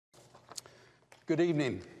Good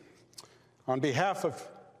evening. On behalf of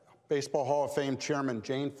Baseball Hall of Fame Chairman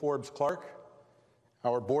Jane Forbes Clark,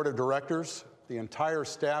 our board of directors, the entire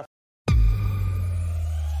staff,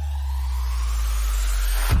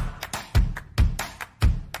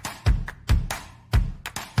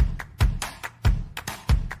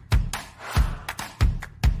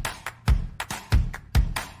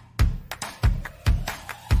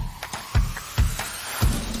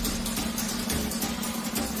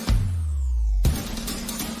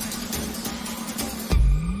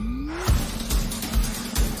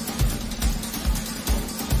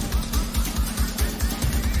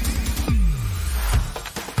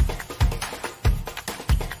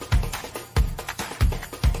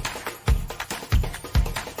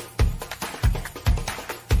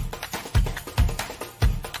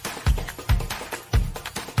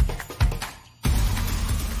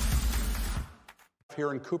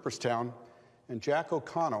 here in Cooperstown, and Jack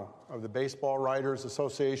O'Connell of the Baseball Writers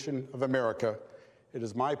Association of America, it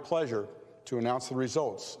is my pleasure to announce the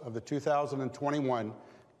results of the 2021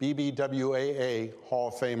 BBWAA Hall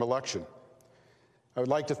of Fame election. I would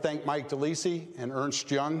like to thank Mike DeLisi and Ernst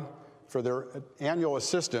Young for their annual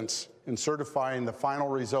assistance in certifying the final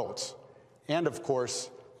results, and of course,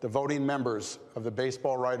 the voting members of the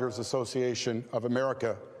Baseball Writers Association of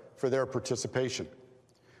America for their participation.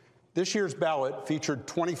 This year's ballot featured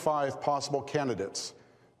 25 possible candidates,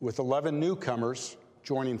 with 11 newcomers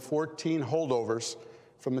joining 14 holdovers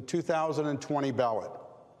from the 2020 ballot.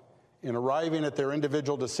 In arriving at their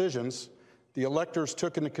individual decisions, the electors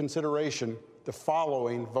took into consideration the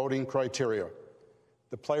following voting criteria: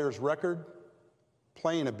 the player's record,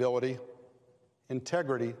 playing ability,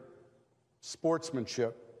 integrity,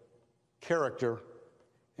 sportsmanship, character,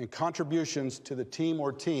 and contributions to the team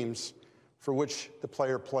or teams for which the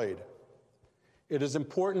player played. It is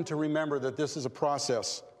important to remember that this is a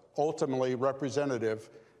process ultimately representative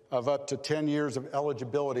of up to 10 years of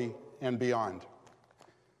eligibility and beyond.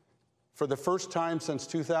 For the first time since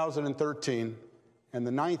 2013, and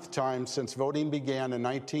the 9th time since voting began in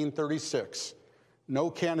 1936, no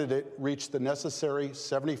candidate reached the necessary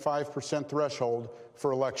 75% threshold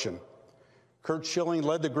for election. Curt Schilling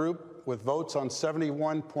led the group with votes on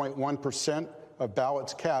 71.1% of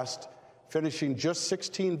ballots cast, finishing just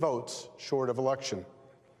 16 votes short of election.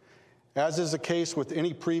 As is the case with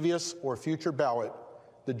any previous or future ballot,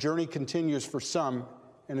 the journey continues for some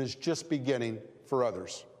and is just beginning for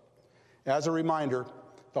others. As a reminder,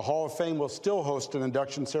 the Hall of Fame will still host an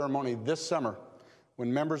induction ceremony this summer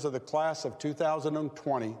when members of the class of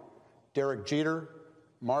 2020, Derek Jeter,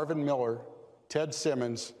 Marvin Miller, Ted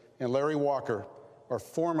Simmons, and Larry Walker, are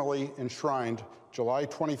formally enshrined July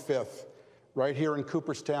 25th right here in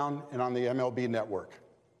Cooperstown and on the MLB network.